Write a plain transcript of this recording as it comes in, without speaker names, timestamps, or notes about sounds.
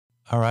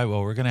All right,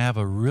 well, we're going to have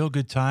a real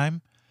good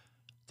time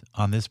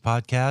on this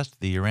podcast,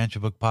 the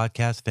Urantia Book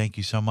Podcast. Thank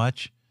you so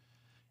much.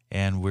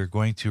 And we're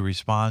going to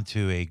respond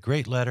to a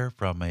great letter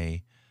from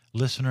a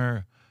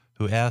listener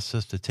who asked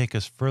us to take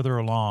us further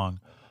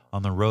along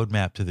on the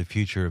roadmap to the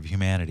future of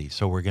humanity.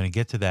 So we're going to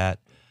get to that,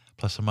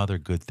 plus some other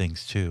good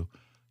things too.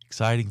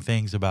 Exciting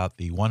things about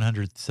the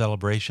 100th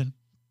celebration.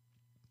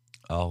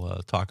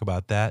 I'll talk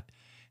about that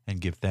and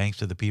give thanks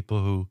to the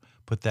people who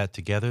put that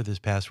together this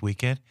past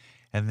weekend.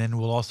 And then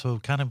we'll also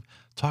kind of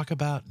talk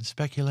about and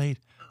speculate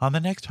on the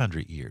next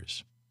 100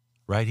 years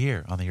right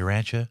here on the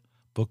Urantia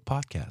Book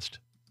Podcast.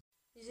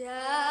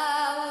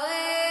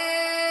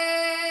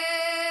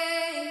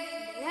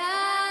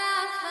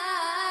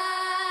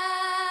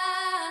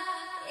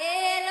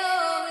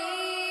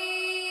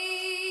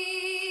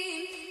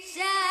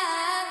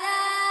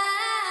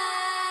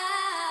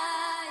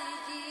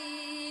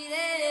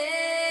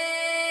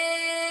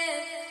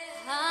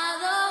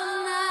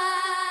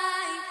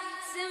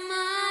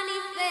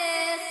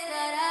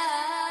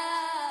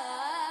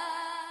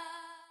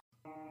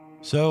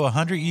 So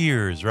 100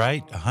 years,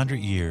 right? 100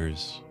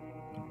 years.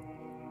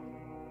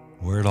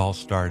 Where it all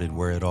started,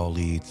 where it all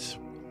leads.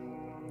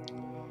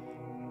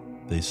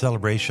 The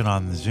celebration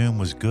on the Zoom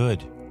was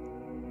good.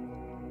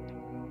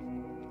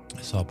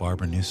 I saw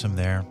Barbara Newsom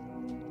there.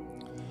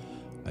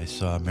 I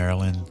saw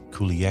Marilyn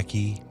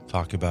Kuliecki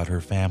talk about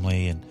her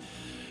family and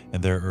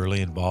their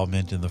early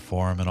involvement in the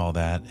forum and all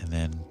that. And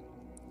then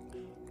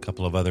a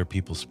couple of other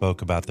people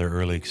spoke about their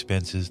early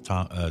expenses.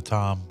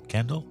 Tom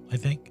Kendall, I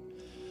think,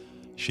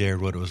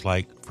 shared what it was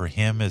like for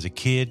him as a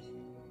kid,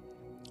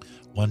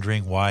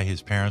 wondering why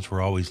his parents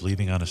were always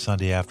leaving on a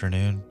Sunday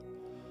afternoon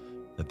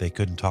that they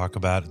couldn't talk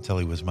about until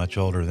he was much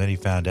older. And then he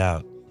found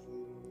out.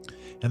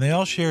 And they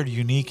all shared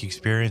unique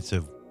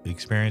experiences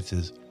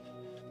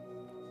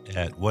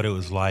at what it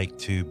was like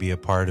to be a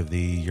part of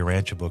the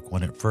Urantia book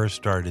when it first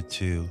started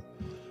to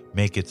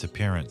make its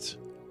appearance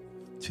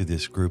to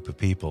this group of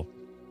people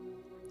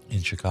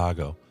in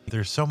Chicago.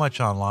 There's so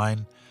much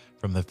online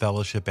from the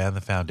fellowship and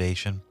the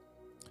foundation.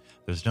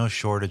 There's no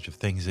shortage of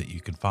things that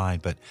you can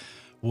find. But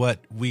what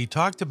we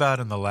talked about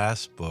in the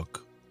last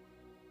book,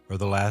 or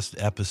the last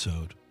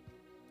episode,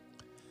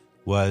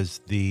 was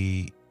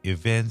the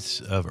events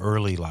of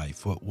early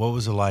life. What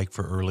was it like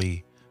for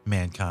early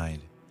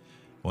mankind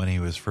when he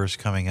was first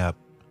coming up,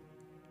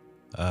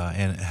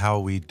 and how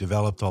we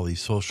developed all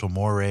these social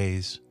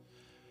mores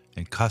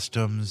and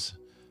customs.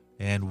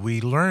 And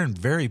we learned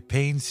very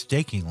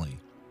painstakingly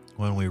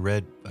when we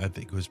read, I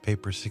think it was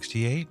paper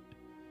 68.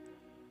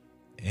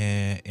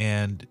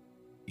 And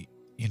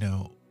you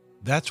know,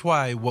 that's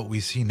why what we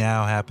see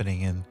now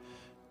happening in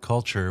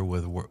culture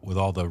with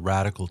all the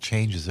radical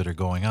changes that are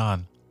going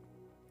on,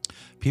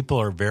 people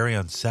are very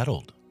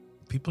unsettled.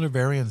 People are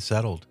very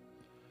unsettled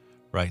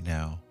right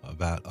now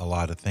about a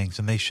lot of things,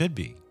 and they should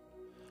be.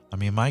 I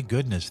mean, my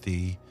goodness,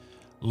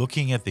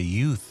 looking at the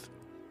youth,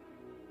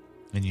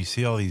 and you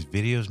see all these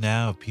videos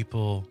now of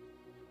people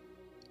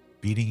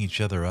beating each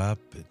other up.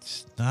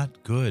 It's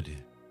not good.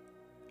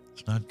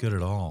 It's not good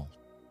at all.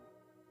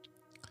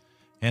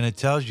 And it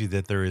tells you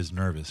that there is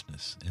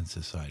nervousness in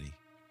society.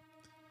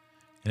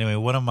 Anyway,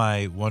 one of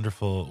my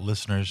wonderful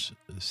listeners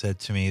said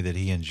to me that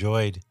he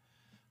enjoyed,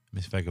 let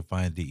me see if I can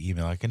find the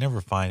email. I can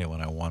never find it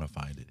when I want to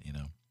find it, you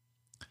know.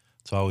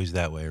 It's always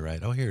that way, right?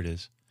 Oh, here it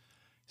is.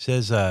 It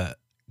says,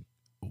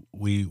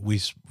 we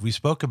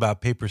spoke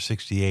about paper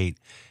 68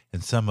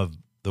 and some of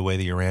the way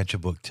the Urantia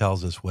book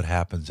tells us what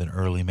happens in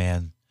early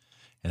man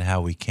and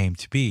how we came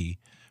to be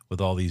with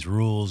all these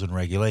rules and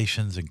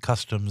regulations and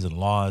customs and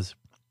laws.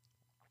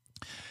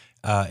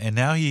 And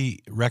now he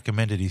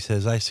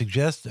says, I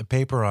suggest a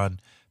paper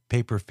on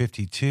paper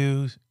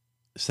 52,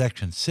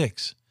 section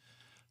 6,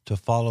 to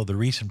follow the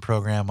recent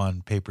program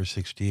on paper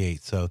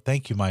 68. So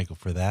thank you, Michael,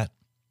 for that.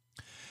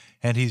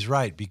 And he's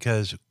right,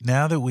 because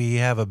now that we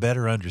have a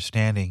better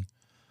understanding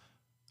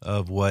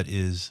of what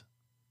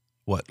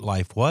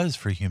life was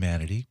for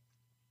humanity,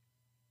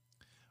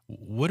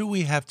 what do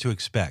we have to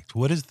expect?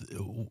 What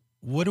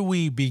are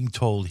we being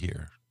told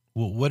here?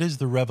 What is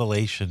the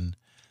revelation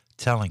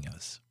telling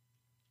us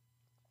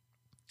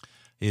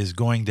is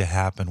going to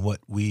happen? What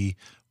we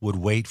would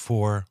wait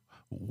for?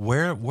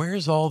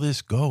 Where's all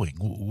this going?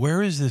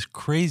 Where is this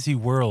crazy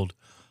world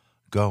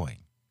going?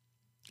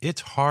 It's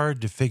hard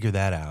to figure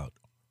that out.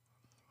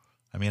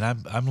 I mean,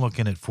 I'm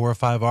looking at 4 or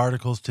 5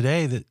 articles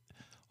today that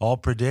all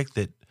predict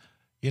that,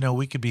 you know,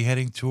 we could be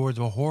heading towards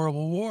a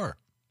horrible war.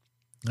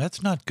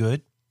 That's not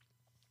good.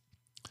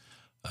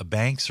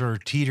 Banks are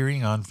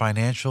teetering on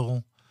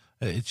financial.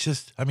 It's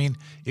just, I mean,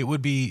 it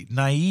would be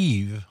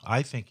naive.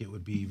 I think it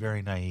would be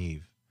very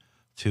naive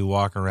to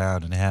walk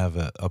around and have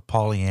a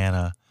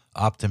Pollyanna,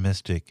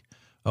 optimistic,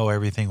 oh,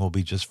 everything will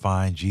be just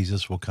fine.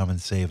 Jesus will come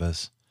and save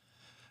us.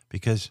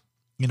 Because,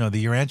 you know,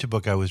 the Urantia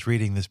book I was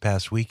reading this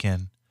past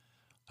weekend,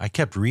 I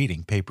kept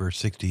reading paper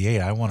 68.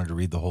 I wanted to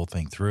read the whole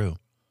thing through.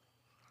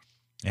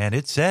 And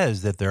it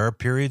says that there are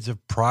periods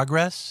of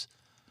progress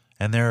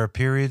and there are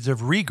periods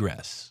of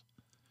regress.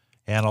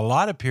 And a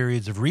lot of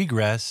periods of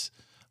regress,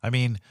 I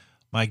mean,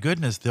 My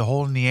goodness, the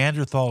whole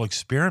Neanderthal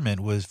experiment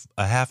was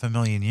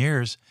 500,000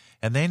 years,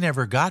 and they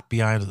never got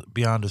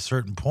beyond a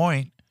certain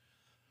point.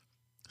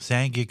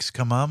 Sangiks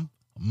Kamam,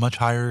 much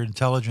higher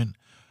intelligent,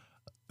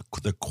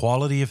 the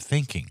quality of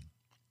thinking.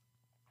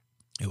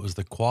 It was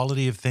the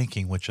quality of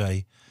thinking, which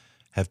I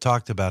have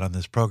talked about on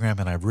this program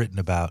and I've written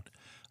about.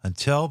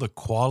 Until the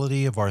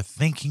quality of our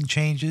thinking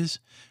changes,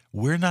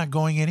 we're not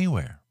going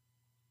anywhere.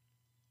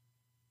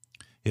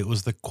 It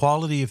was the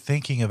quality of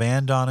thinking of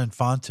Andon and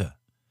Fanta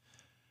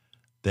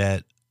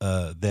that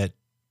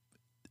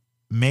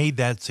made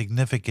that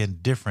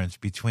significant difference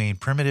between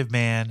primitive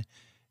man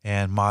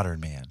and modern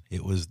man.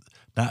 It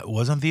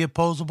wasn't the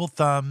opposable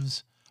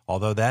thumbs,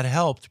 although that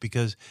helped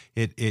because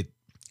it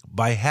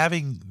by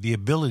having the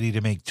ability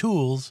to make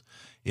tools,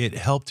 it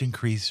helped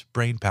increase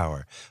brain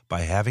power.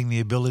 By having the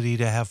ability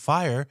to have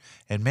fire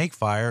and make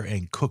fire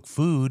and cook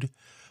food,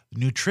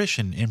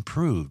 nutrition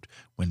improved.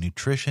 When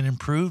nutrition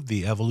improved,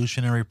 the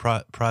evolutionary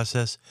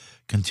process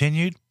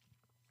continued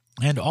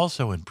and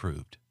also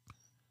improved.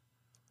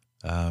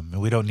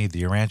 We don't need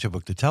the Urantia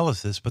book to tell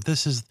us this, but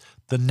this is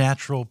the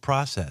natural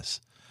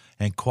process.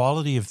 And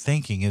quality of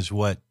thinking is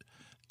what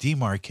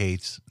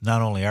demarcates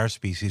not only our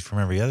species from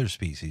every other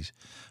species,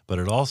 but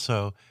it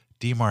also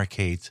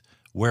demarcates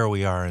where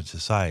we are in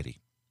society.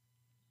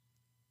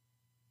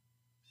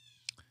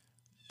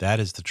 That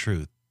is the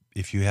truth.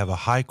 If you have a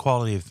high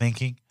quality of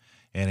thinking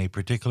in a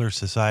particular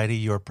society,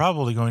 you're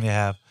probably going to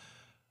have...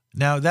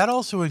 Now, that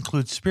also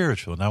includes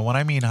spiritual. Now, when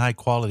I mean high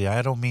quality,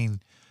 I don't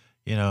mean,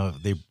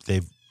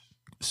 they've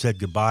said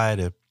goodbye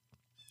to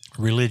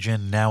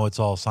religion, now it's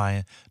all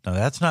science. No,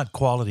 that's not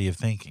quality of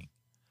thinking.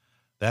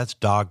 That's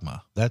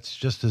dogma. That's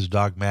just as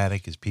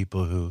dogmatic as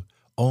people who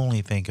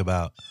only think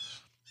about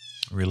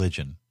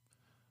religion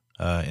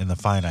in the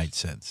finite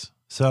sense.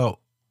 So,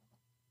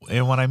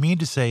 and what I mean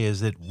to say is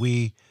that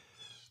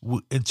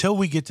until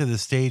we get to the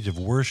stage of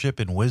worship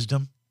and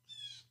wisdom,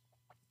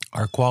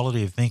 our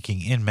quality of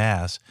thinking en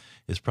masse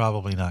is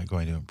probably not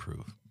going to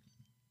improve.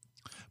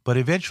 But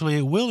eventually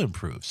it will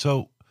improve.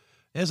 So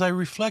as I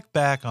reflect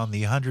back on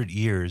the 100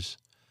 years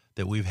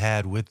that we've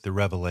had with the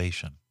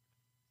revelation,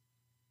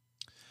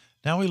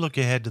 now we look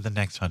ahead to the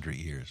next 100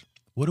 years.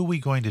 What are we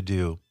going to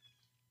do?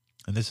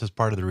 And this is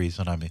part of the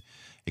reason I'm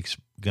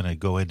going to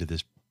go into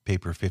this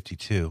paper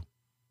 52,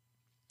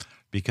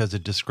 because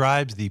it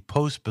describes the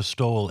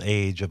post-bestowal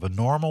age of a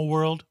normal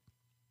world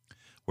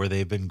where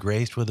they've been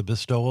graced with a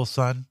bestowal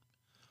sun,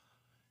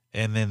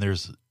 and then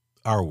there's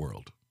our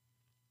world.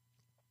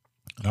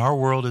 And our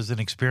world is an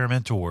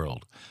experimental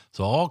world.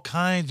 So all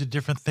kinds of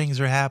different things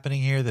are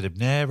happening here that have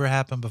never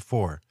happened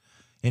before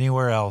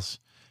anywhere else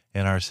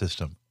in our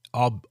system.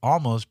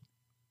 Almost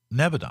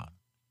Nebadon.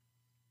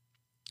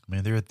 I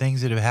mean, there are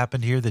things that have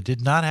happened here that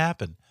did not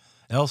happen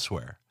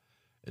elsewhere.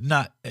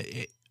 Not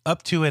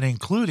up to and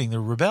including the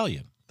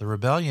rebellion. The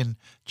rebellion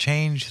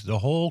changed the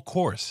whole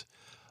course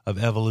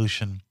of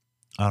evolution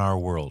on our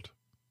world.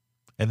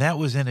 And that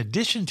was in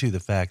addition to the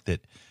fact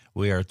that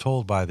we are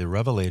told by the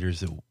revelators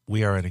that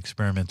we are an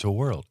experimental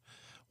world.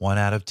 1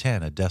 out of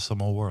 10, a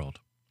decimal world.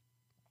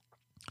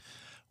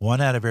 1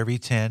 out of every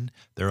 10,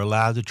 they're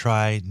allowed to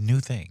try new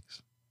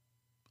things.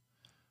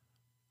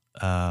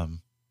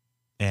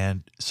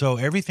 And so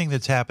everything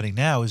that's happening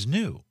now is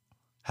new.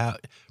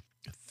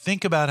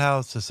 Think about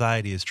how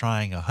society is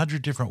trying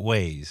 100 different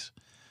ways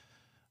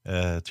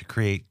to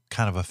create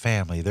kind of a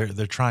family.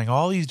 They're trying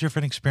all these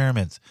different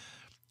experiments.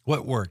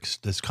 What works?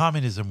 Does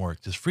communism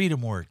work? Does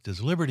freedom work?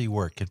 Does liberty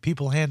work? Can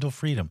people handle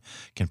freedom?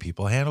 Can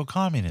people handle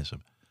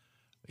communism?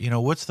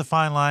 What's the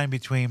fine line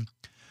between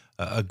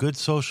a good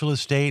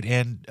socialist state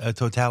and a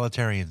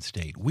totalitarian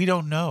state? We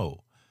don't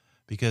know,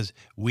 because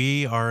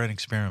we are an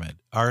experiment.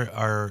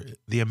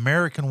 The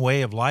American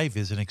way of life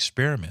is an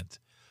experiment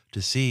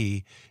to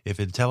see if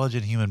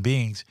intelligent human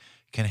beings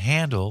can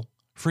handle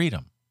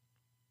freedom.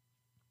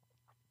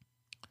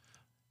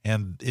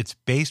 And it's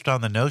based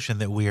on the notion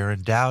that we are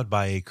endowed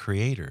by a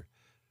creator.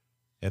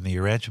 And the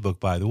Urantia book,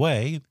 by the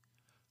way,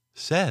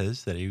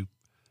 says that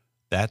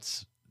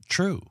that's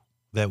true,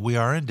 that we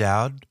are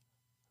endowed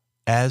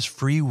as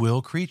free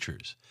will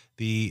creatures.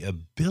 The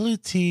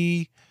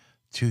ability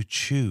to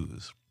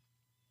choose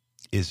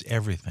is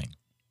everything.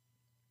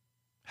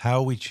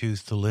 How we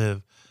choose to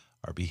live,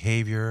 our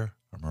behavior,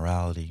 our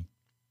morality,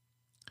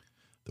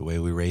 the way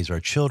we raise our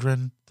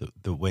children,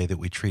 the way that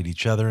we treat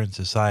each other in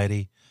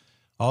society,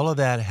 all of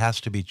that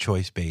has to be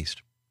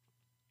choice-based.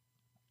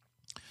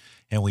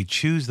 And we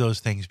choose those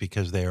things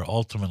because they are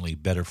ultimately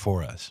better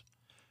for us,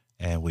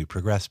 and we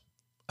progress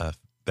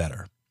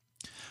better.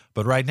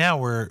 But right now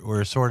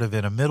we're sort of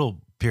in a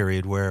middle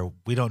period where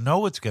we don't know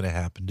what's going to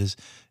happen.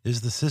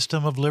 Is the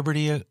system of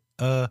liberty,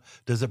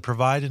 does it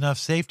provide enough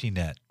safety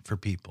net for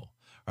people?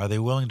 Are they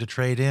willing to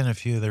trade in a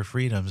few of their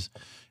freedoms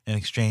in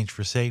exchange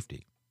for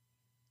safety?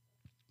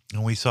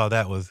 And we saw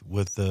that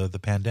with the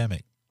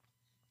pandemic.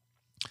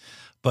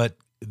 But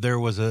there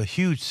was a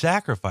huge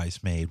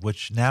sacrifice made,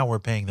 which now we're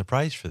paying the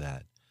price for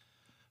that.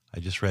 I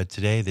just read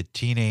today that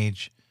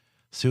teenage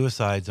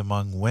suicides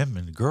among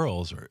women,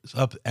 girls, are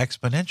up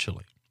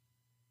exponentially.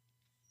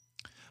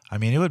 I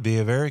mean, it would be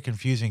a very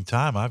confusing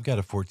time. I've got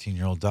a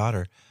 14-year-old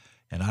daughter,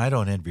 and I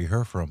don't envy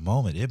her for a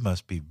moment. It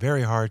must be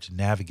very hard to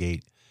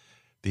navigate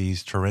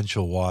these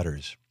torrential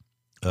waters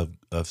of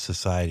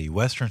society.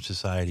 Western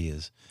society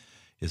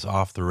is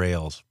off the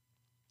rails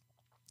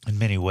in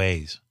many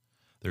ways.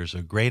 There's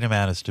a great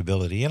amount of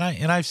stability, and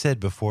I've said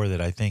before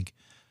that I think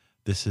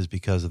this is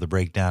because of the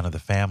breakdown of the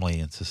family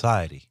in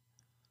society.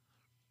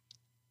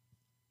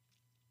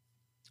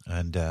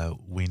 And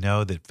we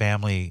know that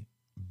family,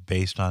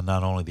 based on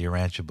not only the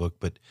Urantia book,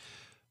 but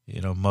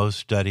most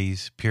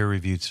studies,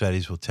 peer-reviewed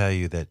studies, will tell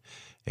you that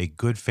a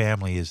good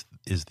family is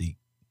the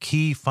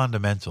key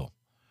fundamental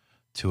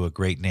to a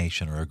great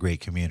nation or a great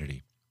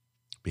community,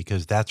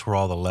 because that's where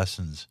all the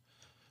lessons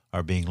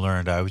are being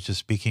learned. I was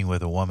just speaking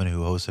with a woman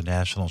who hosts a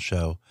national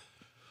show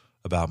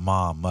about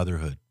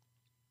motherhood,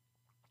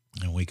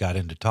 and we got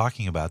into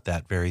talking about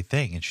that very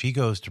thing. And she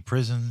goes to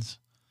prisons,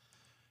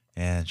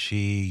 and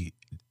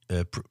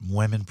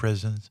women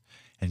prisons,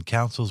 and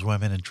counsels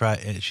women,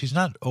 and she's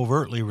not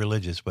overtly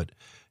religious, but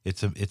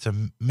it's a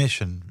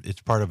mission.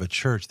 It's part of a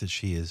church that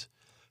she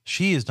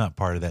is not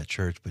part of that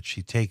church, but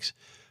she takes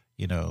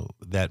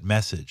that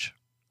message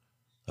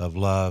of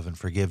love and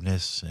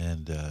forgiveness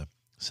and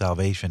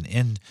salvation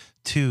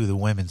into the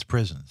women's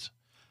prisons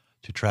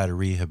to try to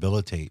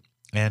rehabilitate.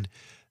 And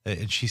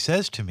she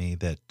says to me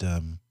that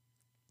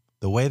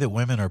the way that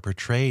women are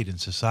portrayed in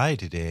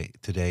society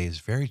today is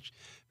very,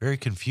 very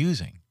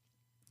confusing.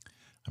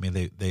 I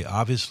mean, they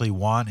obviously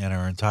want and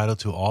are entitled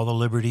to all the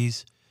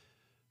liberties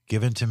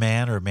given to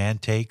man or man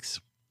takes.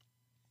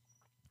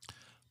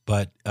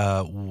 But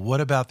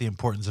what about the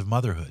importance of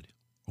motherhood?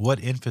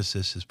 What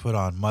emphasis is put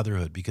on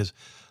motherhood? Because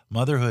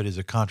motherhood is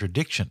a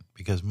contradiction,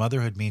 because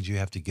motherhood means you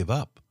have to give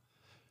up.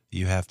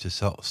 You have to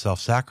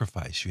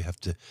self-sacrifice. You have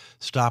to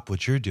stop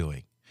what you're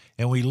doing.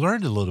 And we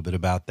learned a little bit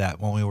about that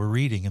when we were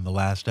reading in the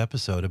last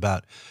episode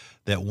about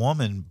that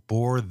woman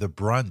bore the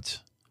brunt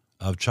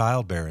of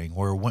childbearing,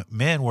 where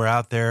men were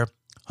out there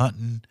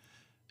hunting,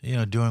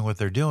 doing what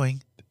they're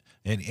doing.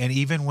 And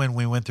even when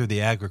we went through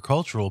the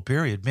agricultural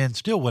period, men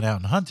still went out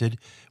and hunted.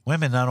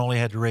 Women not only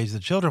had to raise the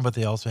children, but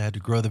they also had to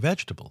grow the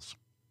vegetables.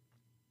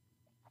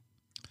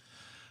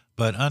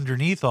 But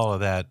underneath all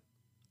of that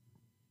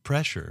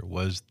pressure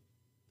was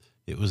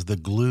the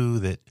glue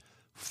that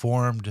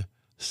formed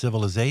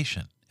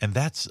civilization. And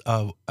that's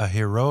a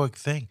heroic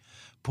thing.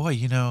 Boy,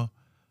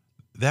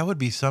 that would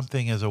be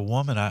something as a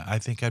woman I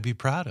think I'd be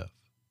proud of.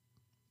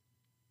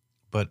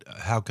 But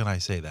how can I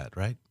say that,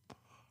 right?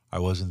 I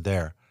wasn't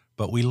there.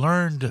 But we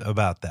learned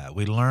about that.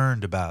 We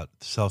learned about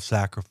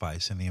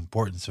self-sacrifice and the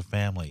importance of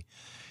family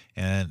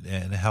and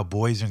how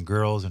boys and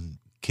girls and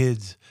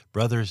kids,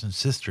 brothers and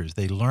sisters,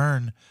 they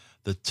learn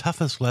the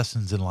toughest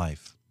lessons in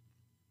life.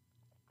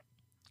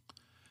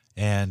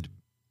 And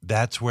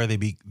that's where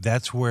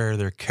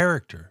their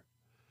character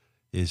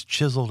is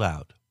chiseled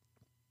out.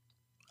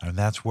 And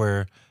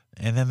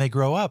and then they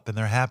grow up and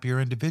they're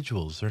happier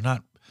individuals. They're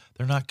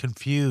not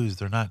confused.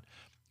 They're not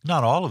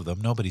all of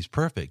them. Nobody's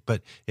perfect,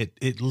 but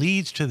it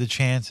leads to the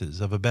chances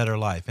of a better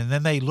life. And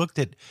then they looked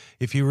at,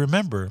 if you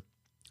remember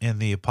in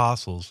the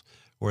Apostles,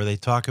 where they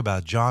talk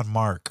about John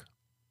Mark,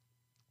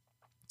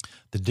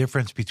 the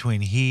difference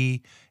between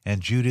he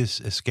and Judas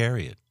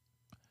Iscariot.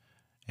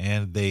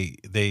 And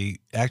they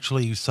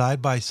actually,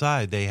 side by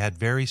side, they had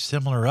very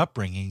similar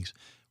upbringings,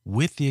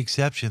 with the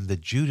exception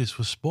that Judas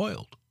was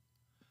spoiled.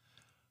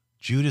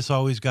 Judas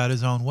always got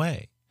his own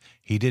way.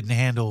 He didn't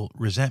handle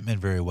resentment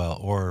very well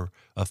or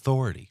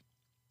authority.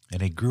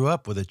 And he grew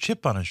up with a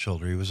chip on his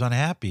shoulder. He was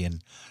unhappy.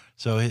 And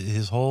so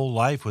his whole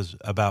life was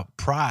about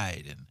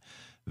pride and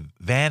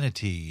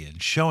vanity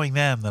and showing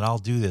them that I'll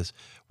do this.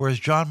 Whereas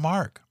John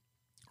Mark,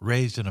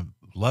 raised in a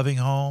loving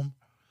home,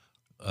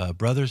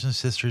 brothers and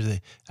sisters,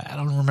 I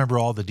don't remember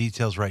all the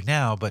details right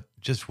now, but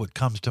just what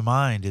comes to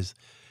mind is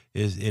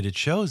it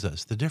shows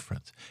us the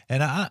difference.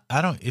 And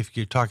I don't, if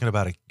you're talking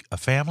about a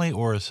family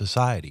or a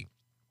society,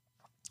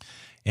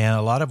 and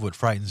a lot of what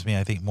frightens me,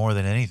 I think, more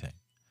than anything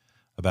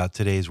about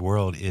today's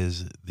world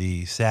is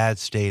the sad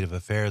state of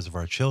affairs of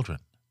our children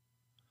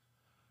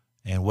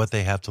and what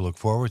they have to look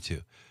forward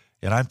to.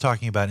 And I'm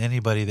talking about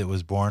anybody that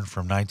was born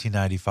from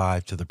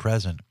 1995 to the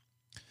present.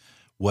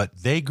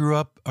 What they grew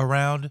up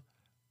around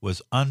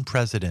was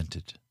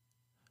unprecedented.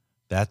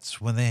 That's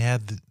when they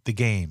had the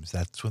games.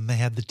 That's when they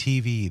had the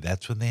TV.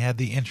 That's when they had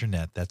the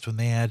internet. That's when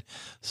they had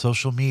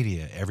social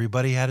media.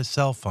 Everybody had a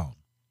cell phone.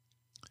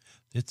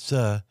 It's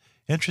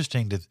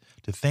interesting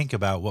to think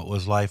about what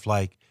was life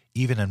like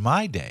even in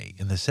my day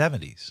in the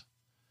 70s,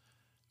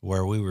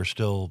 where we were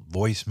still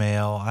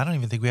voicemail. I don't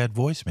even think we had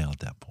voicemail at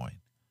that point.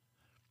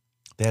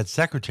 They had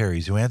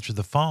secretaries who answered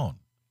the phone.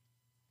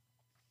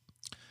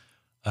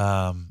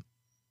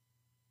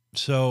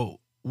 So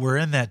we're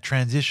in that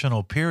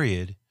transitional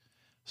period.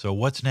 So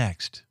what's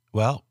next?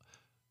 Well,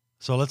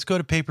 so let's go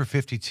to paper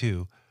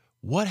 52.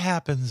 What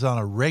happens on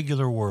a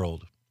regular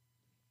world?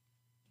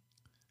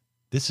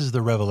 This is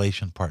the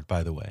revelation part,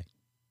 by the way,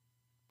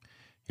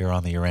 here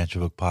on the Urantia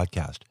Book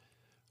Podcast.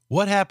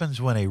 What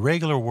happens when a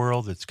regular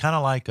world that's kind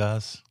of like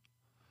us,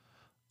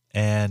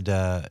 And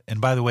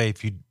by the way,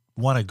 if you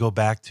want to go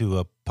back to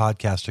a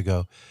podcast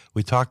ago,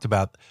 we talked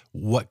about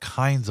what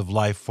kinds of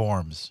life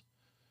forms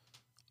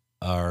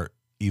are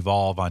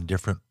evolve on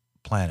different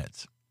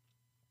planets.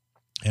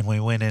 And we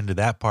went into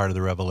that part of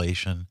the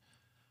revelation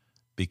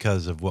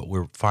because of what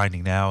we're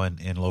finding now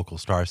in local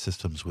star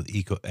systems with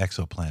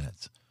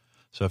exoplanets.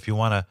 So if you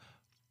want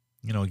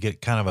to,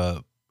 get kind of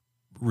a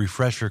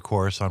refresher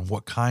course on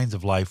what kinds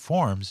of life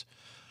forms,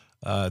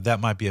 that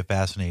might be a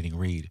fascinating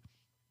read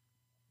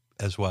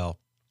as well.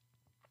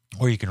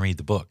 Or you can read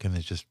the book and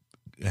just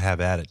have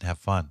at it and have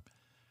fun.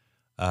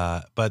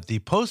 But the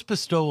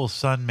post-bestowal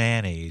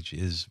sun-man age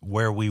is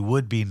where we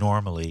would be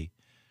normally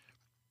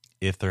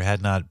if there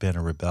had not been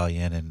a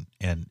rebellion,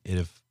 and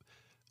if,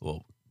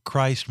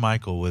 Christ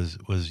Michael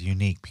was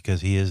unique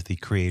because he is the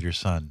creator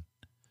son.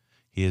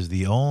 He is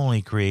the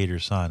only creator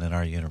son in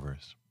our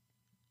universe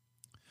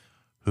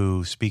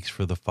who speaks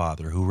for the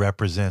Father, who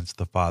represents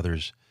the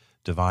Father's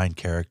divine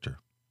character.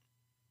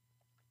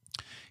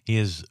 He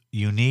is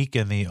unique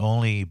and the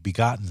only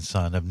begotten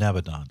son of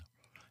Nebadon.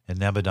 And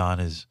Nebadon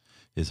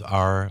is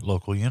our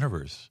local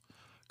universe,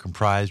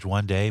 comprised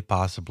one day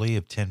possibly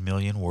of 10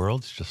 million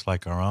worlds, just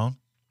like our own,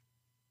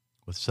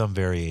 with some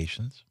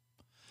variations.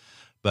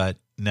 But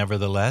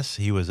nevertheless,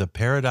 he was a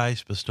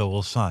paradise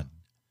bestowal son.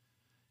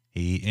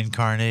 He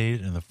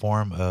incarnated in the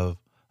form of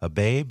a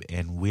babe,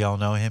 and we all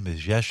know him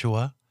as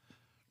Yeshua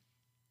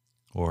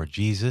or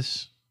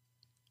Jesus.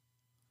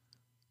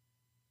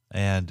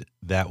 And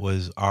that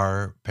was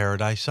our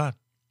paradise son.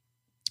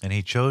 And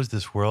he chose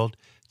this world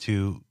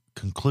to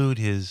conclude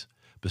his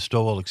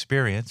bestowal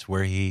experience,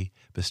 where he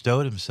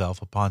bestowed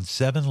himself upon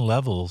 7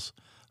 levels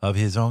of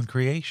his own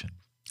creation.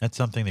 That's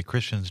something that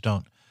Christians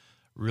don't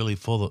really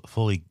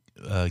fully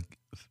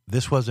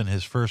this wasn't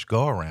his first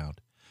go-around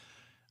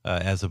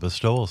as a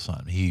bestowal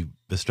son. He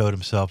bestowed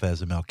himself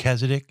as a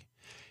Melchizedek.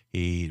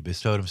 He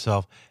bestowed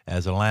himself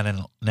as a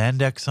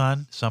Nandek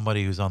son,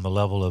 somebody who's on the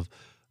level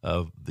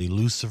of the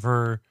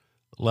Lucifer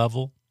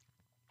level.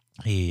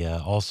 He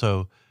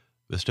also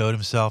bestowed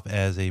himself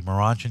as a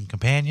Morantian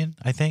companion,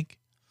 I think,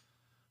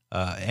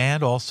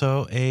 and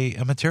also a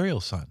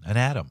material son, an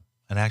Adam,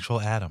 an actual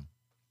Adam,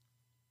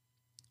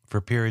 for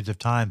periods of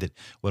time that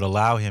would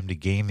allow him to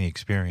gain the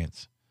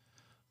experience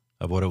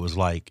of what it was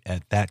like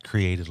at that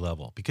created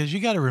level. Because you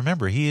got to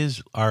remember, he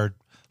is our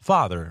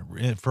Father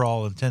for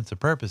all intents and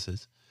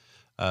purposes.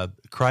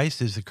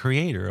 Christ is the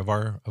creator of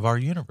our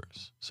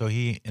universe. So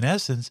he, in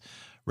essence,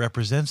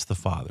 represents the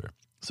Father.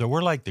 So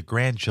we're like the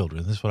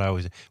grandchildren. This is what I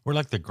always say. We're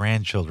like the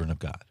grandchildren of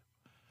God.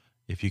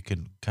 If you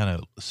can kind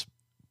of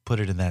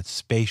put it in that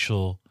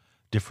spatial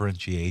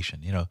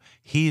differentiation.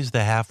 He's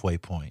the halfway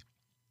point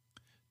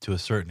to a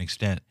certain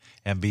extent.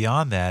 And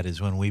beyond that is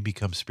when we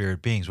become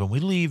spirit beings. When we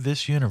leave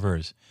this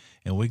universe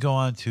and we go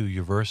on to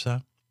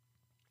Uversa,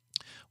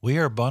 we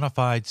are bona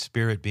fide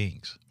spirit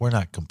beings. We're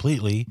not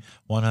completely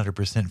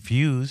 100%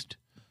 fused.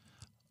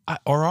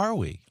 Or are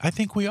we? I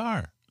think we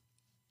are.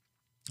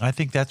 I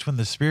think that's when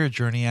the spirit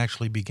journey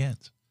actually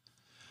begins.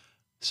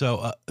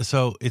 So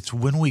it's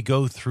when we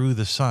go through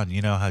the Son.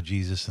 You know how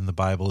Jesus in the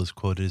Bible is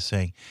quoted as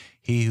saying,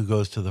 "He who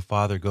goes to the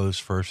Father goes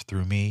first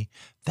through me."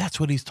 That's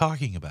what he's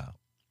talking about.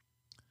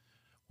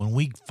 When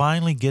we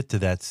finally get to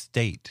that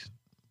state,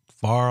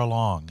 far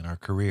along in our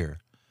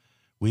career,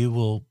 we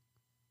will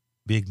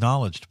be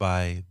acknowledged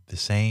by the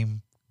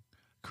same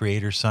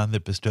creator son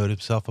that bestowed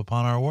himself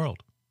upon our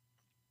world.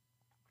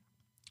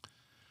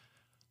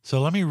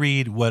 So let me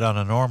read what on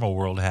a normal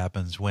world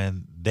happens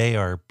when they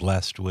are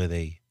blessed with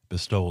a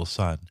bestowal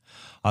son.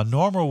 On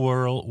normal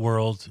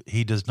worlds,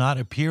 he does not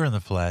appear in the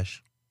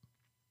flesh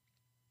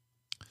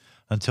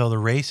until the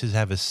races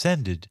have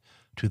ascended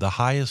to the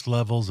highest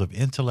levels of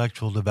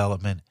intellectual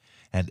development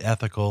and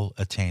ethical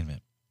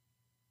attainment.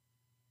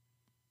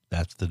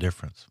 That's the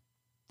difference.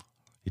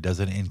 He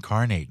doesn't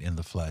incarnate in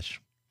the flesh,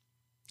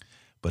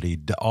 but he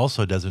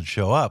also doesn't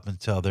show up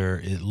until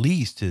there at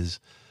least is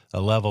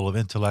a level of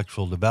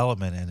intellectual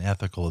development and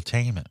ethical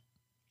attainment.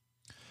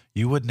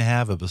 You wouldn't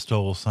have a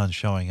bestowal son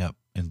showing up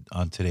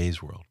on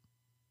today's world.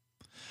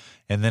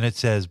 And then it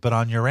says, but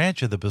on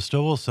Urantia, the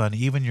bestowal son,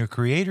 even your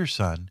creator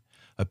son,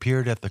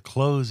 appeared at the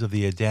close of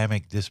the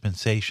Adamic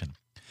dispensation.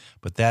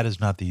 But that is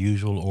not the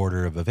usual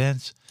order of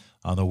events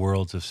on the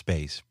worlds of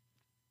space.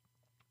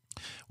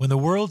 When the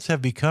worlds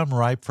have become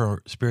ripe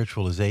for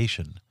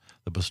spiritualization,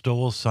 the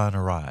bestowal son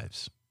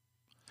arrives.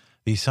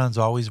 These sons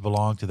always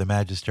belong to the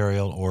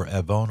magisterial or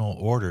avonal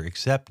order,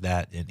 except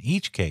that in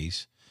each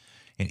case,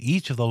 in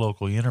each of the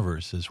local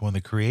universes, when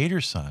the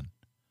creator son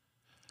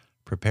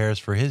prepares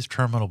for his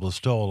terminal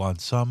bestowal on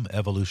some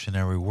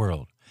evolutionary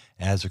world,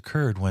 as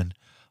occurred when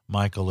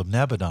Michael of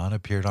Nebadon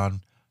appeared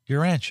on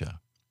Urantia,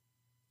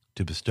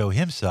 to bestow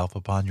himself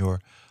upon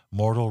your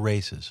mortal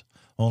races.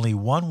 Only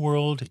one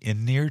world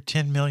in near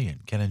 10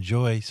 million can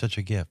enjoy such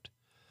a gift.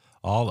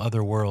 All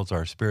other worlds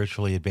are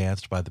spiritually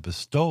advanced by the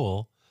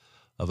bestowal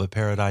of a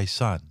paradise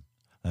son,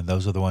 and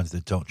those are the ones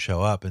that don't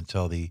show up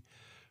until the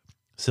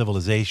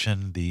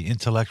civilization, the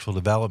intellectual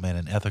development,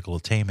 and ethical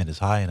attainment is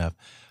high enough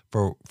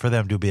for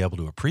them to be able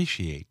to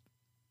appreciate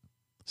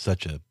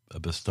such a a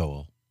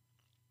bestowal.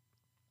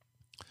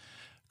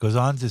 Goes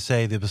on to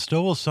say, the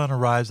bestowal son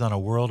arrives on a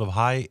world of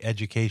high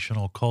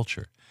educational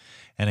culture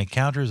and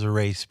encounters a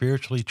race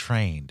spiritually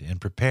trained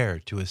and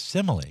prepared to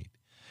assimilate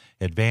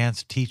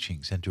advanced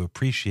teachings and to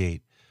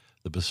appreciate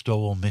the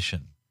bestowal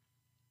mission.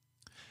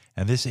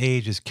 And this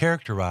age is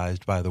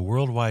characterized by the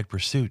worldwide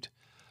pursuit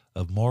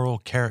of moral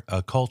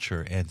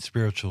culture and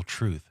spiritual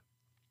truth.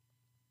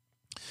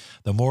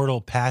 The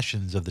mortal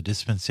passions of the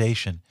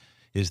dispensation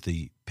is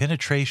the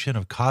penetration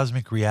of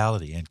cosmic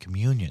reality and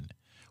communion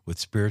with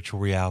spiritual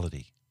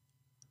reality.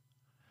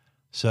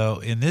 So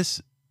in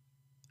this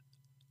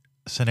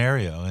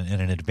scenario, in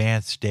an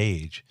advanced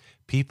stage,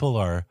 people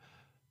are,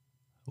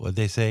 what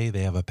they say,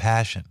 they have a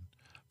passion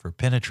for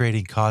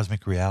penetrating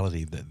cosmic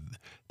reality.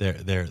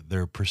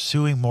 They're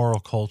pursuing moral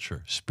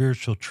culture,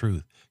 spiritual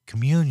truth,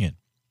 communion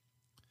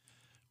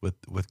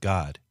with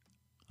God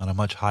on a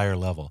much higher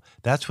level.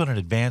 That's what an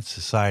advanced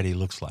society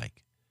looks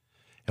like.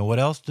 And what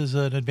else does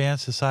an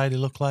advanced society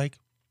look like?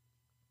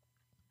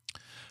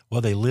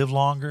 Well, they live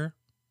longer.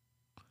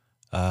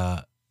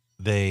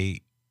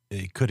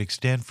 It could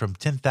extend from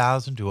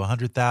 10,000 to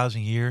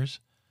 100,000 years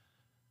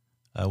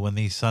when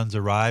these sons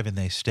arrive and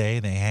they stay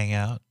and they hang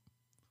out.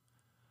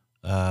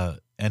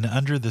 And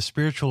under the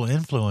spiritual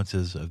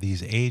influences of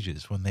these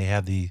ages, when they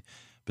have the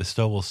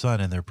bestowal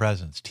son in their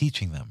presence,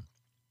 teaching them,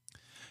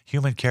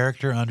 human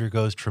character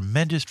undergoes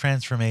tremendous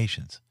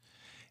transformations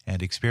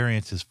and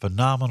experiences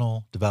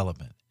phenomenal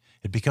development.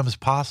 It becomes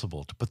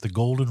possible to put the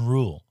golden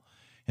rule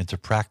into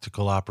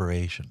practical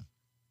operation.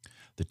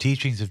 The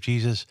teachings of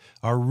Jesus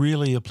are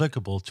really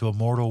applicable to a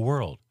mortal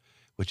world,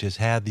 which has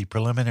had the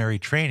preliminary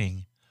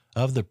training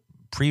of the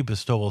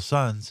pre-bestowal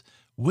sons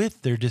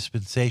with their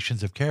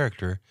dispensations of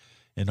character,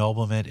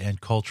 ennoblement,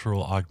 and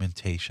cultural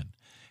augmentation.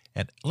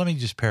 And let me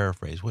just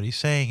paraphrase. What he's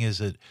saying is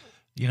that,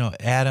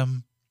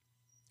 Adam,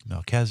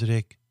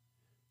 Melchizedek,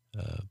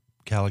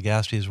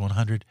 Caligastes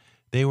 100,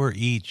 they were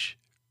each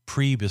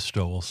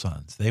pre-bestowal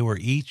sons. They were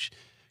each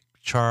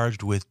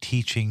charged with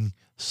teaching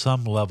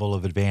some level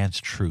of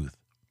advanced truth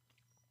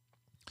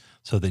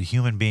so that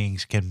human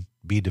beings can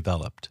be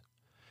developed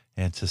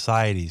and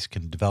societies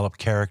can develop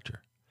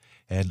character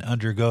and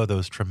undergo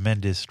those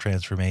tremendous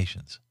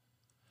transformations.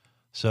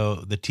 So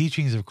the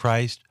teachings of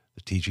Christ,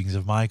 the teachings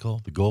of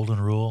Michael, the Golden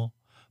Rule,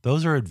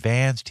 those are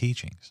advanced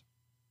teachings.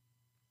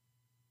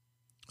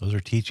 Those are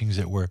teachings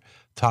that were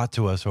taught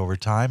to us over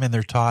time, and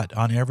they're taught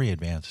on every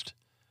advanced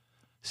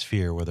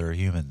sphere where there are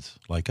humans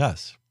like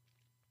us.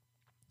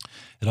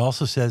 It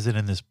also says that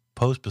in this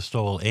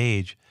post-bestowal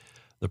age,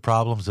 the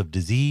problems of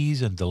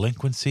disease and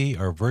delinquency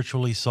are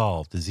virtually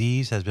solved.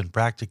 Disease has been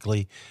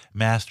practically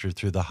mastered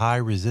through the high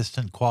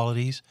resistant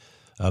qualities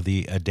of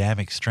the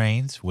Adamic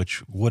strains,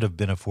 which would have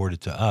been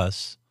afforded to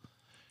us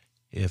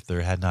if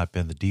there had not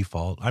been the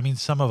default. I mean,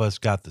 some of us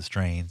got the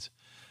strains.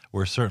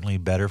 We're certainly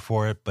better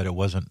for it, but it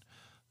wasn't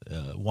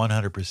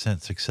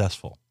 100%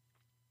 successful.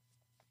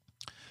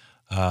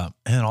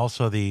 And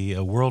also the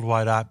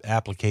worldwide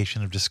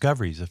application of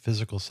discoveries of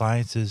physical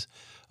sciences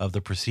of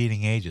the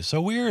preceding ages.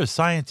 So we're a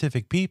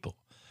scientific people.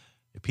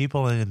 The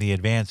people in the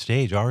advanced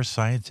age are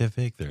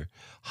scientific. They're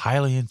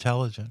highly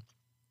intelligent.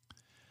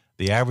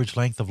 The average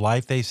length of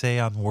life, they say,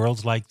 on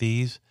worlds like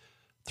these,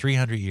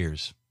 300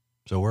 years.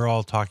 So we're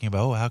all talking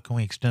about, how can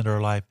we extend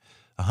our life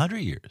 100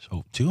 years?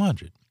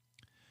 200.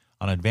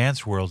 On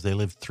advanced worlds, they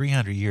live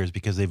 300 years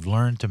because they've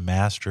learned to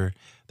master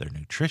their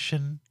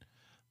nutrition,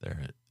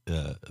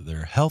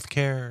 their health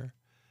care,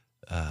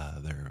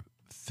 their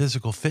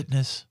physical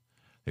fitness.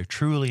 They're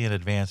truly an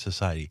advanced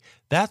society.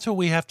 That's what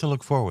we have to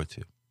look forward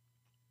to.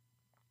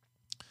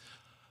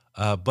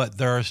 But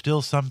there are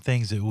still some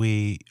things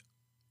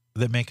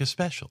that make us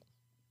special.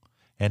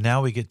 And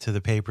now we get to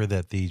the paper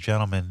that the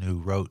gentleman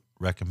who wrote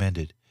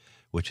recommended,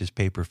 which is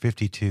paper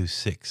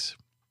 52-6.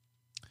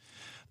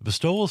 The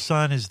bestowal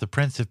son is the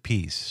Prince of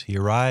Peace. He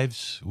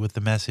arrives with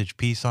the message,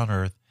 peace on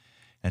earth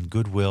and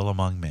goodwill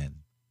among men.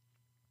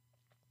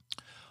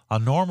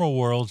 On normal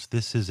worlds,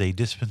 this is a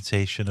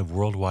dispensation of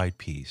worldwide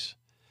peace.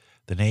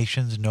 The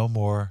nations no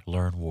more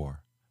learn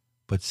war.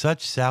 But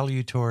such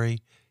salutary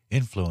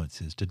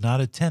influences did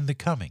not attend the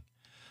coming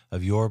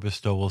of your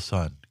bestowal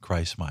son,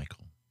 Christ Michael.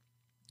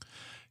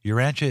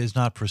 Urantia is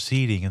not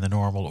proceeding in the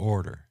normal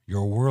order.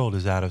 Your world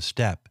is out of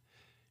step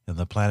in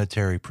the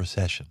planetary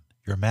procession.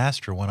 Your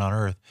master, when on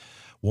earth,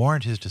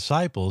 warned his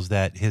disciples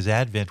that his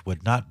advent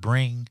would not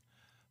bring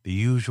the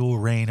usual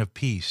reign of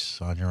peace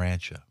on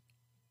Urantia.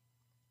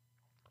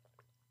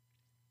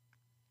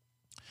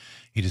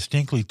 He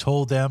distinctly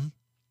told them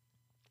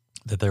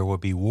that there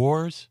would be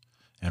wars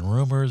and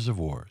rumors of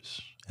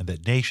wars, and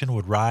that nation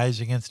would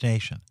rise against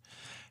nation.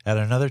 At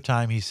another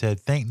time he said,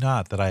 think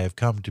not that I have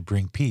come to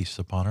bring peace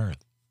upon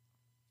earth.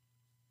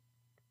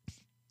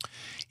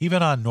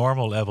 Even on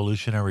normal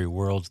evolutionary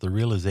worlds, the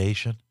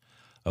realization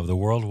of the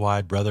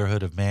worldwide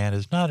brotherhood of man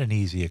is not an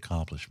easy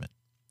accomplishment.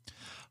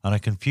 On a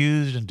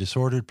confused and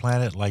disordered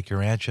planet like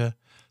Urantia,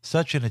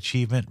 such an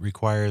achievement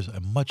requires a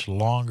much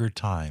longer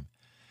time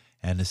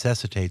and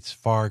necessitates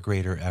far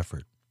greater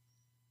effort.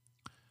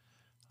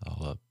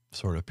 I'll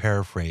sort of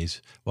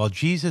paraphrase, while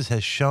Jesus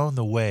has shown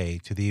the way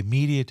to the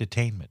immediate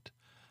attainment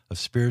of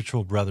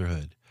spiritual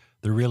brotherhood,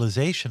 the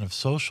realization of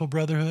social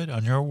brotherhood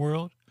on your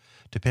world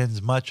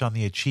depends much on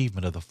the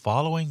achievement of the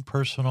following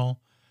personal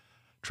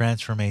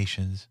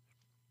transformations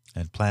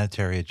and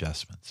planetary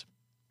adjustments.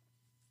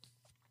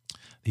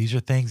 These are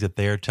things that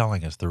they are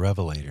telling us, the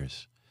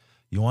revelators.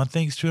 You want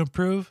things to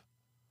improve?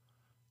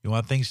 You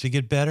want things to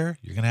get better?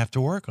 You're going to have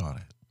to work on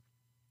it.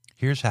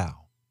 Here's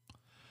how.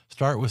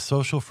 Start with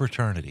social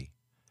fraternity.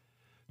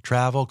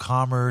 Travel,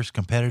 commerce,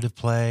 competitive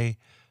play,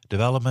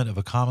 development of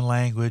a common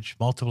language,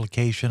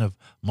 multiplication of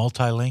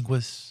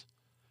multilinguists,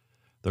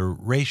 the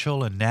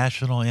racial and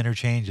national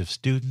interchange of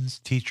students,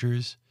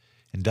 teachers,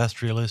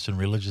 industrialists, and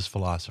religious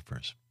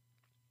philosophers.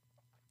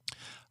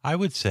 I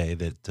would say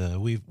that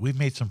we've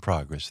made some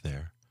progress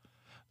there.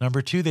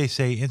 Number 2, they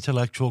say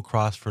intellectual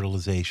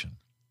cross-fertilization.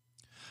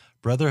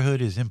 Brotherhood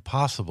is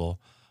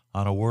impossible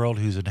on a world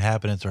whose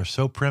inhabitants are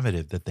so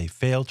primitive that they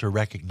fail to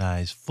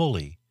recognize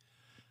fully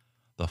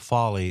the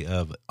folly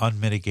of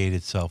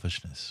unmitigated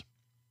selfishness.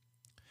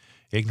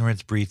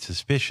 Ignorance breeds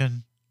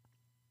suspicion,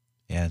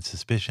 and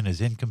suspicion is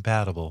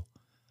incompatible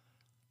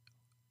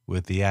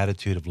with the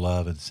attitude of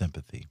love and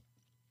sympathy.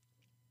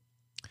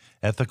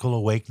 Ethical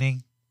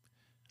awakening.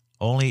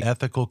 Only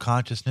ethical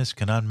consciousness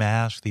can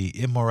unmask the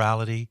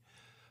immorality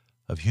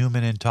of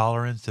human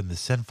intolerance and the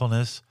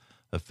sinfulness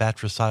of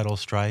fratricidal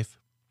strife.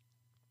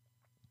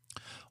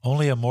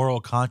 Only a moral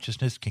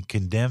consciousness can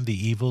condemn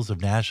the evils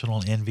of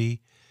national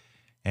envy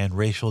and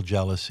racial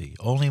jealousy.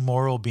 Only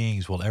moral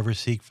beings will ever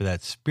seek for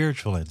that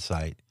spiritual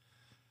insight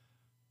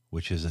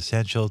which is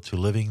essential to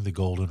living the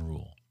golden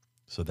rule.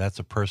 So that's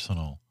a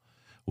personal,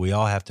 we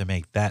all have to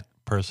make that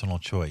personal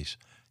choice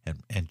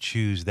and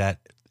choose that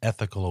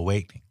ethical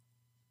awakening.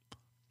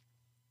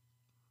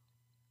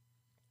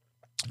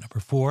 Number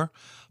 4,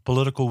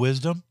 political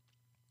wisdom.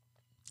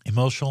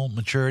 Emotional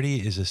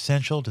maturity is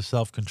essential to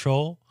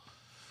self-control.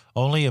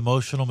 Only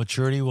emotional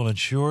maturity will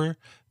ensure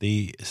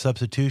the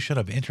substitution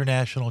of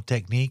international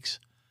techniques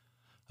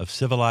of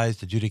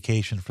civilized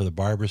adjudication for the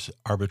barbarous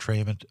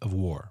arbitrament of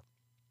war.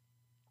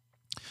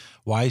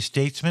 Wise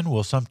statesmen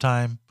will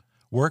sometime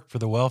work for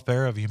the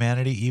welfare of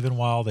humanity even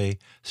while they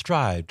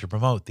strive to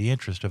promote the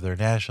interest of their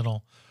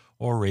national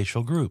or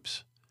racial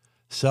groups.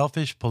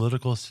 Selfish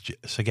political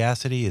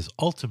sagacity is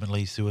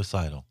ultimately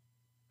suicidal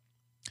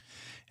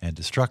and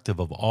destructive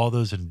of all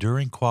those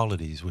enduring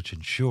qualities which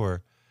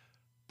ensure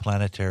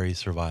planetary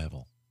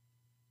survival.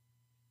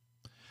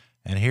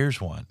 And here's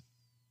one,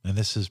 and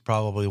this is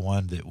probably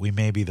one that we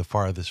may be the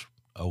farthest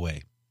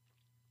away.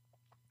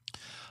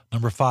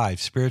 Number 5,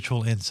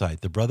 spiritual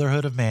insight. The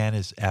brotherhood of man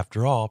is,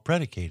 after all,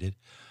 predicated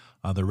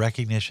on the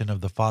recognition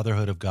of the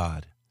fatherhood of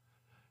God.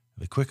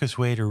 The quickest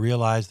way to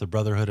realize the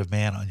brotherhood of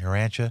man on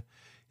Urantia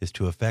is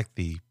to effect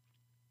the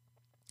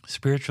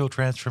spiritual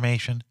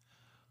transformation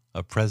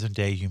of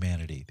present-day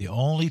humanity. The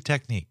only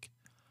technique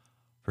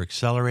for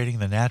accelerating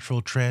the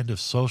natural trend of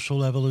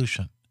social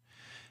evolution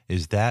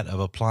is that of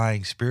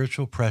applying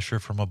spiritual pressure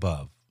from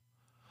above,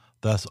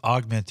 thus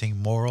augmenting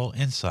moral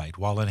insight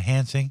while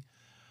enhancing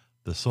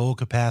the soul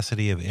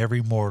capacity of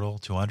every mortal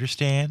to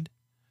understand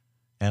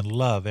and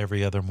love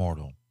every other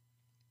mortal.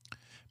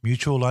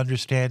 Mutual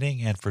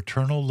understanding and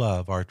fraternal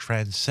love are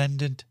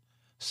transcendent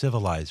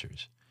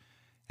civilizers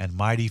and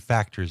mighty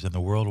factors in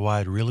the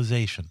worldwide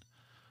realization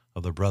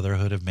of the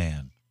brotherhood of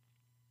man.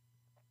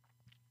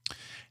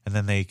 And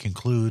then they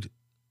conclude,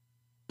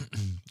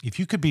 if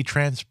you could be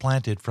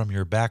transplanted from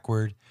your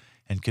backward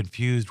and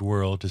confused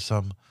world to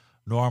some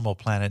normal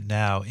planet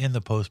now in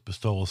the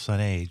post-bestowal sun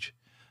age,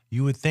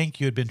 you would think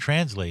you had been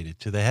translated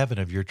to the heaven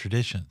of your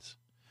traditions.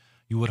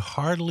 You would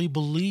hardly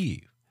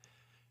believe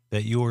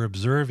that you were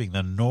observing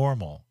the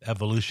normal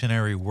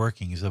evolutionary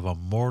workings of a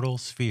mortal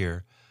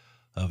sphere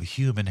of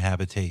human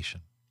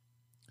habitation.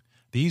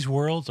 These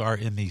worlds are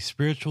in the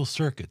spiritual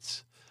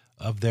circuits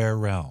of their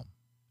realm,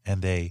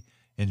 and they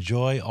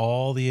enjoy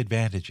all the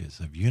advantages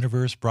of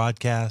universe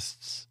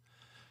broadcasts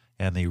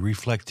and the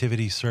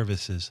reflectivity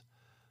services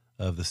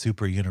of the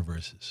super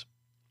universes.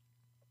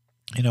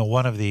 You know,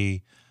 one of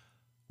the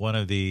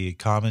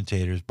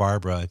commentators,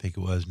 Barbara, I think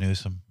it was,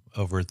 Newsom,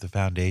 over at the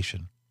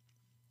foundation,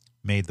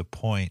 made the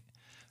point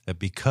that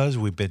because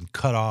we've been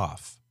cut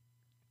off,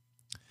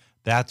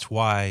 that's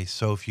why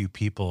so few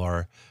people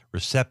are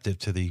receptive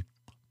to the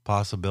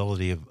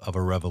possibility of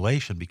a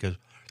revelation, because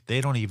they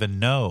don't even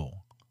know.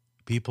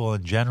 People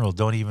in general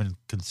don't even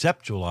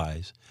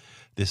conceptualize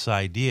this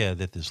idea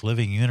that this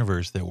living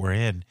universe that we're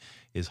in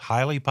is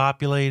highly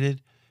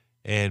populated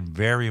and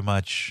very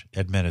much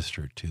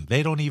administered to.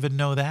 They don't even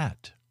know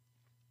that.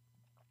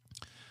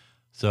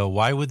 So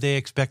why would they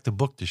expect a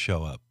book to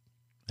show up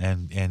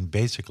and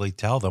basically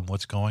tell them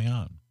what's going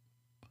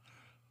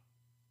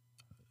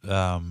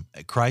on?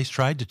 Christ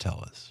tried to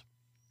tell us.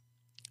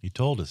 He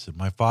told us, in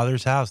my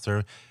Father's house,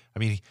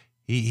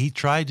 he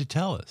tried to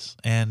tell us.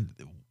 And,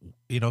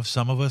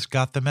 some of us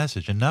got the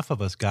message. Enough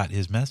of us got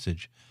his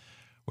message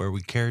where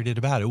we carried it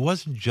about. It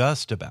wasn't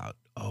just about,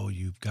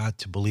 you've got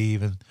to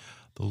believe in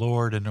the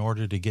Lord in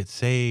order to get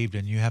saved,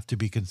 and you have to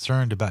be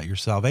concerned about your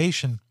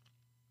salvation.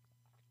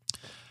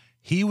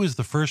 He was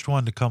the first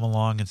one to come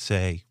along and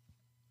say,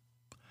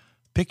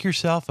 pick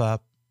yourself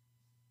up,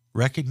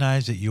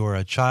 recognize that you are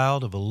a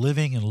child of a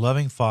living and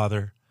loving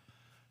Father,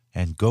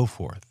 and go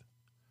forth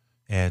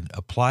and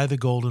apply the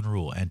golden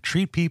rule and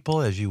treat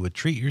people as you would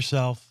treat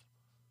yourself,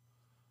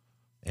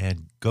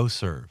 and go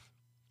serve.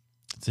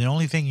 It's the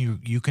only thing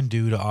you can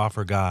do to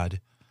offer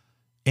God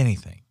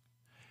anything.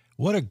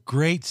 What a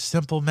great,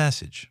 simple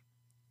message.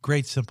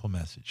 Great, simple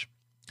message.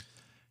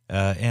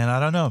 And I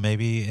don't know,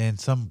 maybe in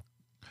some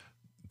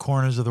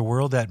corners of the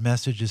world that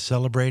message is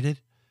celebrated.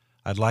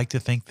 I'd like to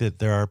think that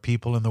there are more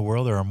people in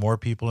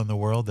the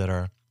world that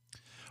are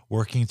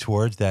working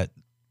towards that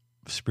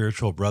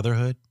spiritual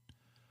brotherhood.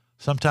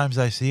 Sometimes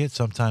I see it,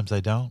 sometimes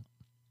I don't.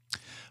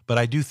 But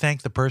I do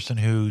thank the person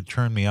who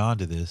turned me on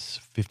to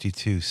this,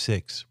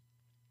 52:6.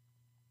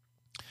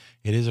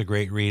 It is a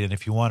great read, and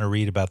if you want to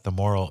read about the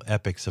moral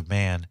epics of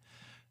man,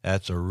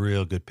 that's a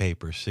real good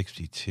paper,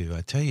 62.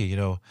 I tell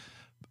you,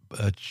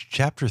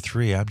 chapter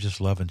 3, I'm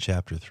just loving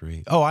chapter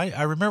 3. Oh,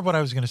 I remember what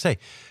I was going to say,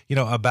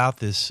 about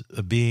this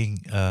being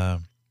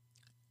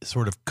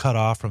sort of cut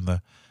off from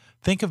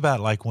think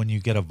about like when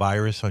you get a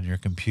virus on your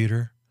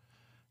computer.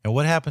 And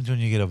what happens when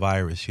you get a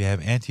virus? You have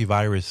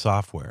antivirus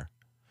software.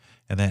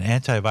 And then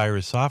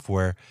antivirus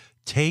software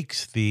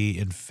takes the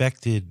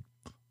infected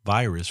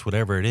virus,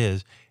 whatever it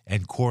is,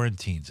 and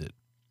quarantines it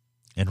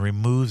and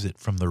removes it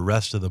from the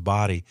rest of the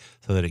body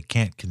so that it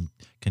can't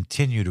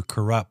continue to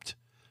corrupt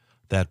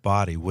that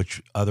body,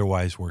 which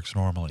otherwise works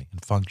normally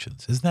and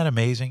functions. Isn't that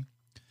amazing?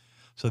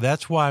 So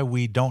that's why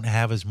we don't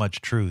have as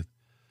much truth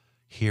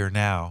here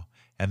now,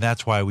 and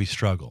that's why we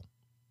struggle.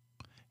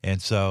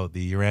 And so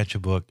the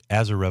Urantia book,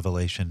 as a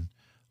revelation,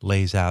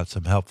 lays out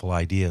some helpful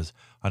ideas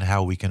on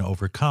how we can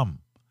overcome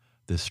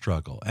this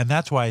struggle. And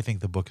that's why I think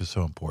the book is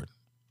so important.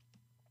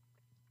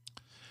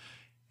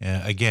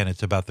 Again,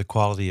 it's about the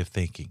quality of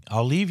thinking.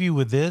 I'll leave you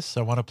with this.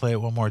 I want to play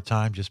it one more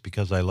time just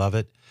because I love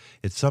it.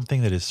 It's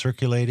something that is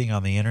circulating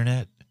on the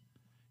internet.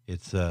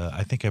 It's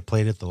I think I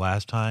played it the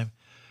last time.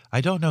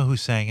 I don't know who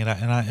sang it,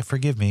 and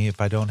forgive me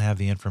if I don't have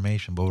the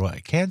information, but what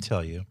I can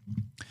tell you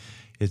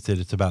is that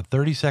it's about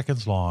 30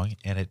 seconds long,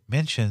 and it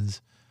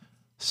mentions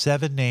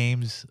 7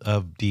 names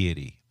of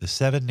deity. The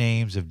 7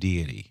 names of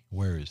deity.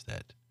 Where is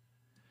that?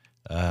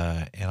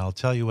 And I'll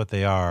tell you what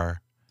they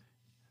are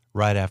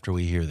right after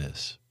we hear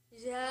this.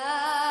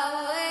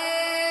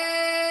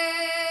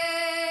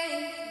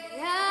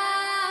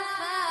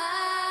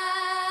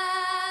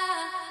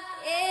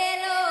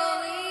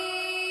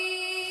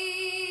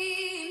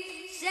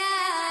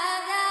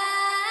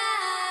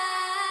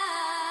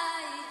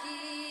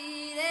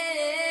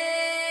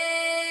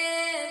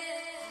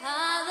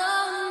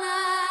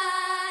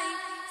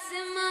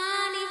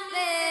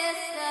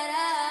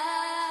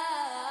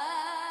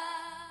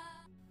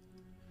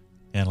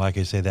 And like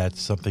I say,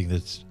 that's something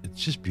it's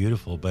just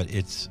beautiful, but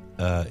it's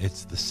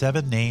the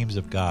 7 names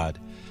of God.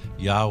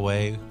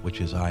 Yahweh,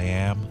 which is I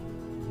am.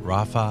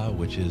 Rapha,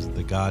 which is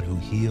the God who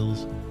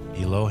heals.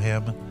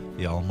 Elohim,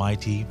 the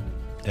Almighty.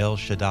 El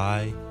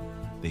Shaddai,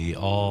 the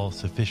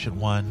all-sufficient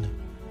one.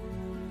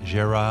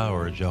 Jerah,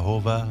 or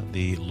Jehovah,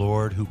 the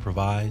Lord who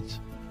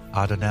provides.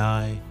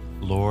 Adonai,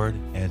 Lord,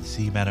 and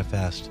see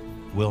manifest,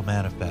 will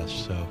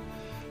manifest. So,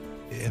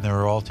 and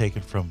they're all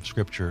taken from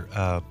Scripture.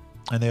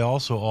 And they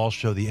also all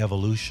show the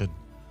evolution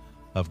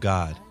of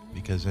God,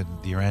 because in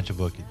the Urantia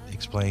book it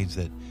explains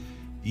that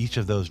each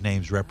of those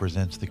names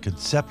represents the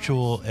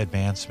conceptual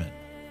advancement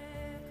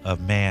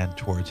of man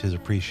towards his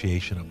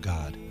appreciation of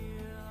God.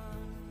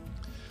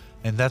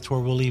 And that's where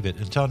we'll leave it.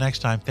 Until next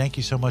time, thank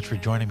you so much for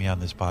joining me on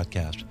this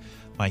podcast.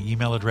 My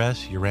email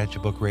address,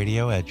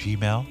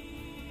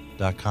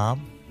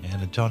 urantiabookradio@gmail.com.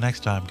 And until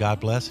next time,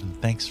 God bless, and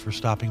thanks for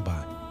stopping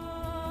by.